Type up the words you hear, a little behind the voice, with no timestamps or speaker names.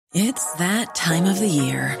It's that time of the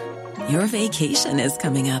year. Your vacation is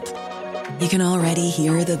coming up. You can already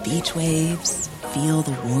hear the beach waves, feel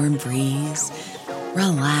the warm breeze,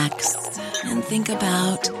 relax, and think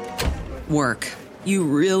about work. You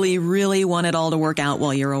really, really want it all to work out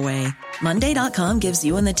while you're away. Monday.com gives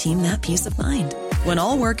you and the team that peace of mind. When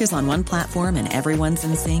all work is on one platform and everyone's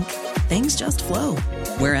in sync, things just flow.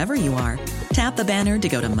 Wherever you are, tap the banner to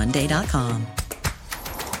go to Monday.com.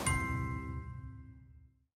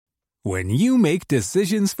 When you make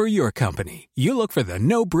decisions for your company, you look for the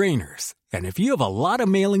no-brainers. And if you have a lot of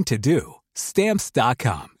mailing to do,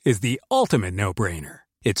 Stamps.com is the ultimate no-brainer.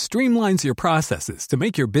 It streamlines your processes to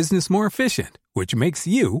make your business more efficient, which makes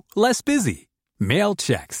you less busy. Mail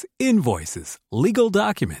checks, invoices, legal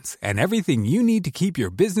documents, and everything you need to keep your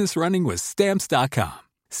business running with Stamps.com.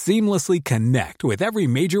 Seamlessly connect with every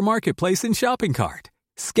major marketplace and shopping cart.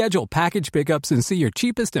 Schedule package pickups and see your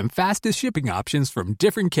cheapest and fastest shipping options from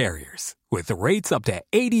different carriers, with rates up to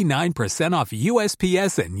 89% off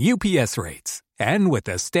USPS and UPS rates. And with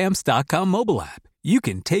the Stamps.com mobile app, you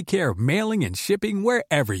can take care of mailing and shipping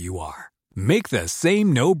wherever you are. Make the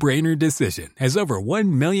same no-brainer decision as over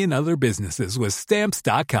 1 million other businesses with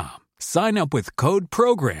Stamps.com. Sign up with code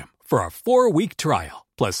PROGRAM for a 4-week trial,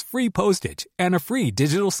 plus free postage and a free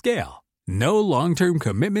digital scale. No long-term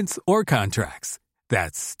commitments or contracts.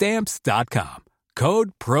 That's Stamps.com.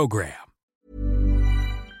 Code PROGRAM.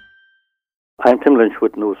 I'm Tim Lynch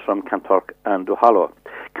with news from Kanturk and Duhallow.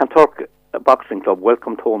 Kanturk Boxing Club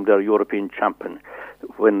welcomed home their European champion.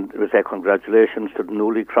 When we say congratulations to the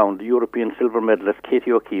newly crowned European silver medalist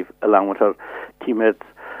Katie O'Keefe, along with her teammates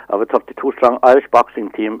of a 32-strong Irish boxing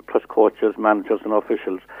team, plus coaches, managers and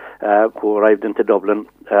officials who arrived into Dublin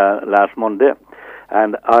last Monday.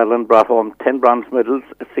 And Ireland brought home 10 bronze medals,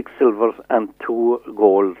 6 silvers and 2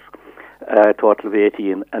 golds, a total of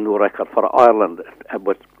 18, a new record for Ireland.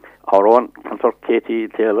 But our own Kanturk Katie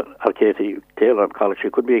Taylor, she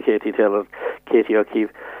could be a Katie Taylor, Katie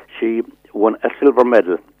O'Keefe, she won a silver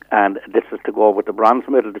medal, and this is to go with the bronze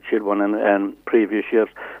medal that she'd won in previous years.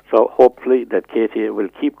 So hopefully that Katie will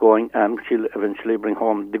keep going and she'll eventually bring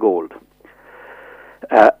home the gold.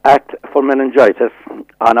 ACT for Meningitis.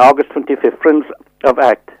 On August 25th, Friends of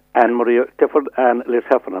ACT, Anne-Marie Clifford and Liz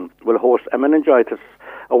Heffernan will host a meningitis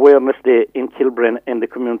awareness day in Kilbrin, in the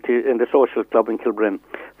community, in the social club in Kilbrin,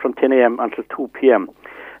 from 10 a.m. until 2 p.m.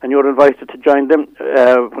 And you're invited to join them,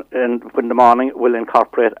 and when the morning will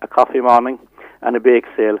incorporate a coffee morning and a bake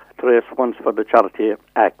sale to raise funds for the charity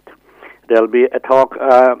ACT. There'll be a talk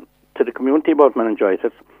to the community about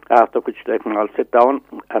meningitis, after which they can all sit down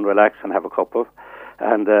and relax and have a cup of,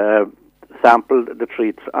 and sample the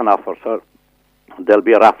treats on offer. So there'll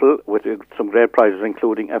be a raffle with some great prizes,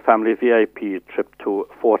 including a family VIP trip to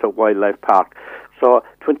Fota Wildlife Park. So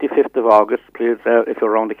 25th of August, please, if you're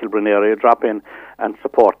around the Kilbrin area, drop in and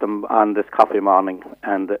support them on this coffee morning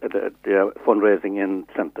and the fundraising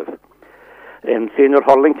incentive. In senior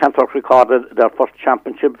hurling, Kanturk recorded their first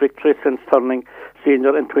championship victory since turning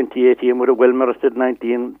senior in 2018 with a well-merited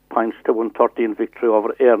 19 points to 113 victory over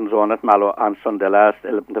Airnzone at Mallow on Sunday last,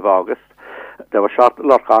 11th of August. They were short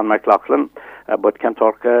Lorcan McLaughlin, but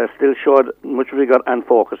Kanturk still showed much vigour and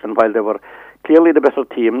focus, and while they were clearly the better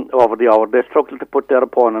team over the hour, they struggled to put their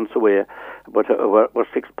opponents away, but were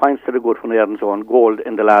 6 points to the good from Airnzone gold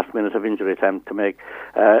in the last minute of injury time to make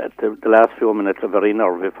the last few minutes very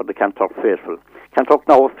nervy for the Kanturk faithful. Kanturk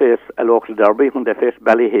now face a local derby when they face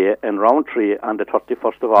Ballyhay in round 3 on the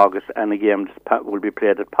 31st of August, and the game will be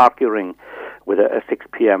played at Parky Ring with a 6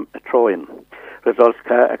 p.m. throw-in. Results: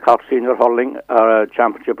 Cork Senior Hurling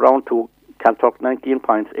Championship Round 2, Kanturk 19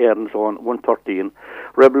 points, Airnzone 113.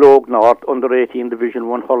 Rebel Oak North Under 18 Division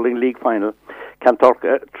 1 Hurling League Final, Kanturk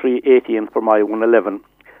 3-18 for my 111.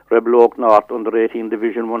 Rebel Oak North Under 18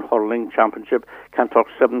 Division 1 Hurling Championship, Kanturk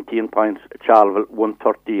 17 points, Charleville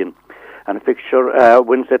 113. And a fixture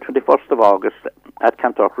Wednesday 21st of August at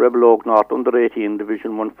Kanturk, Rebel Oak North Under 18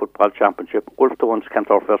 Division 1 Football Championship, Wolftones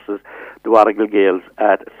Kanturk versus Duarrigal Gales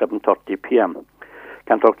at 7:30 p.m.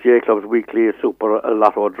 Kanturk J Club's weekly Super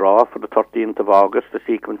Lotto draw for the 13th of August. The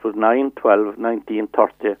sequence was 9, 12, 19,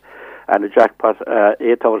 30, and the jackpot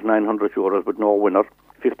 €8,900 with no winner.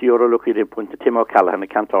 €50 lucky dip went to Tim O'Callaghan at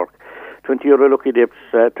Kanturk. €20 lucky dips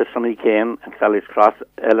to Sonny Kane at Sally's Cross,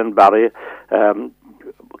 Ellen Barry,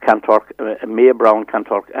 Kanturk, May Brown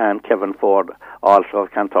Kanturk, and Kevin Ford, also of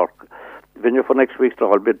Kanturk. Venue for next week's draw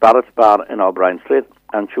will be Barrett's Bar in O'Brien Street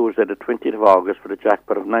on Tuesday the 20th of August for the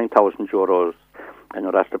jackpot of €9,000. And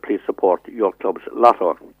you're asked to please support your club's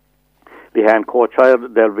lotto. Behind Coach Hire,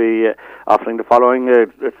 they'll be offering the following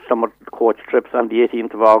summer coach trips on the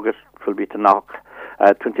 18th of August. Will be to Knock,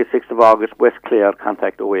 26th of August, West Clare,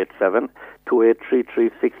 contact 087 2833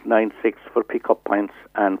 for pick-up points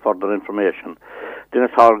and further information. Dennis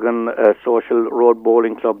Horgan Social Road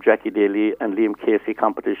Bowling Club, Jackie Daly and Liam Casey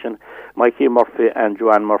competition. Mikey Murphy and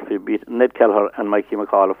Joanne Murphy beat Ned Kelleher and Mikey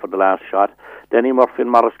McAuliffe for the last shot. Denny Murphy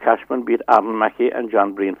and Morris Cashman beat Aaron Mackey and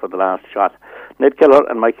John Breen for the last shot. Ned Kelleher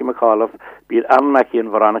and Mikey McAuliffe beat Aaron Mackey and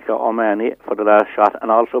Veronica O'Mahony for the last shot, and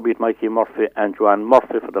also beat Mikey Murphy and Joanne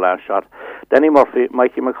Murphy for the last shot. Denny Murphy,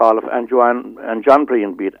 Mikey McAuliffe and John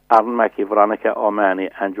Breen beat Aaron Mackey, Veronica O'Mahony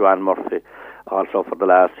and Joanne Murphy also for the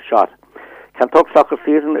last shot. Kanturk soccer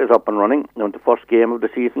season is up and running. The first game of the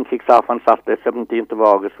season kicks off on Saturday, 17th of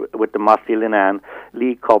August, with the Mossy Linan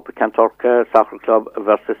League Cup Kanturk Soccer Club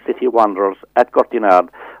versus City Wanderers at Gurtinard.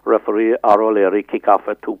 Referee R. O'Leary, kick off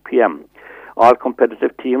at 2 p.m. All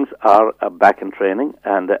competitive teams are back in training,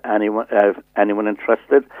 and anyone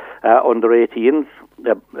interested, under 18s,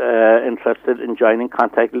 interested in joining,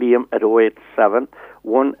 contact Liam at 087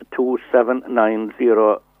 127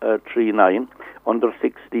 9039. Under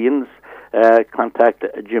 16s, contact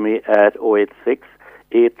Jimmy at 086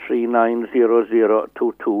 839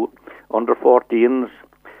 0022. Under 14s,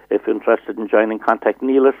 if interested in joining, contact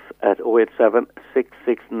Neelis at 087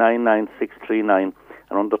 6699 639.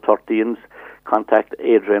 And under 13s, contact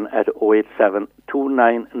Adrian at 087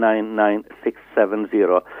 2999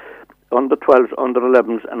 670. Under 12s, under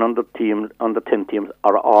 11s, and under 10 teams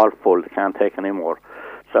are all full. They can't take any more.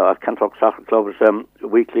 So Kanturk Soccer Club's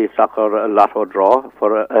weekly soccer lotto draw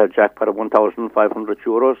for a jackpot of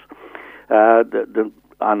 €1,500.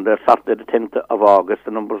 On Saturday the 10th of August,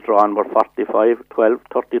 the numbers drawn were 45, 12,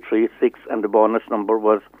 33, 6, and the bonus number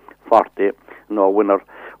was 40. No winner.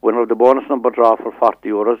 Winner of the bonus number draw for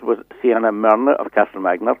 €40 was Sienna Myrna of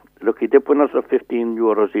Castlemagner. Lucky dip winners of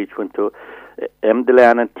 €15 each went to M.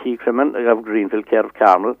 Delan and T. Crimin of Greenfield, care of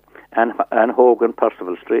Carmel, and Hogan,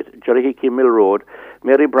 Percival Street, Jerry Hickey, Mill Road,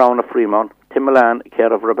 Mary Brown of Fremont, Tim Milan,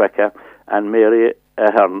 care of Rebecca, and Mary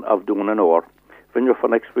Ahern of Doon and Orr. Venue for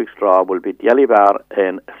next week's draw will be Jelly Bar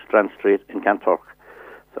in Strand Street in Kanturk.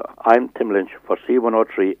 So I'm Tim Lynch for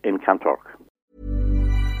C103 in Kanturk.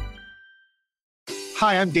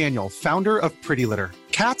 Hi, I'm Daniel, founder of Pretty Litter.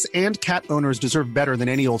 Cats and cat owners deserve better than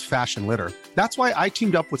any old-fashioned litter. That's why I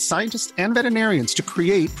teamed up with scientists and veterinarians to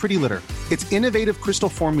create Pretty Litter. Its innovative crystal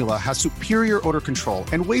formula has superior odor control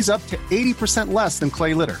and weighs up to 80% less than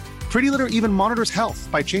clay litter. Pretty Litter even monitors health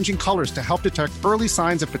by changing colors to help detect early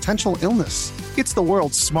signs of potential illness. It's the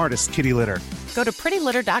world's smartest kitty litter. Go to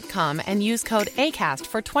prettylitter.com and use code ACAST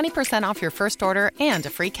for 20% off your first order and a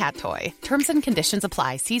free cat toy. Terms and conditions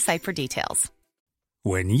apply. See site for details.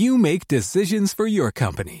 When you make decisions for your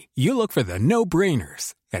company, you look for the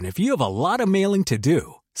no-brainers. And if you have a lot of mailing to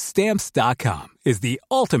do, Stamps.com is the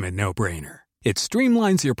ultimate no-brainer. It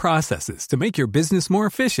streamlines your processes to make your business more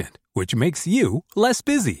efficient, which makes you less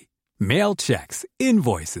busy. Mail checks,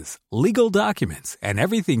 invoices, legal documents, and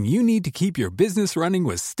everything you need to keep your business running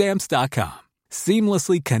with Stamps.com.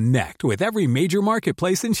 Seamlessly connect with every major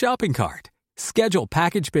marketplace and shopping cart. Schedule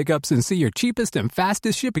package pickups and see your cheapest and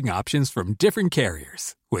fastest shipping options from different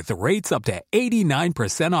carriers, with rates up to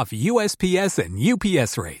 89% off USPS and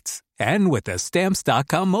UPS rates. And with the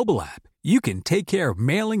Stamps.com mobile app, you can take care of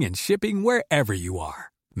mailing and shipping wherever you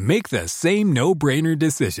are. Make the same no-brainer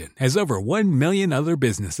decision as over 1 million other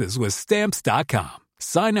businesses with Stamps.com.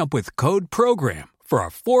 Sign up with code PROGRAM for a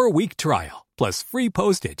 4-week trial, plus free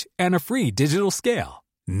postage and a free digital scale.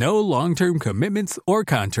 No long-term commitments or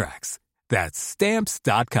contracts. That's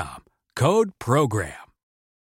Stamps.com. Code PROGRAM.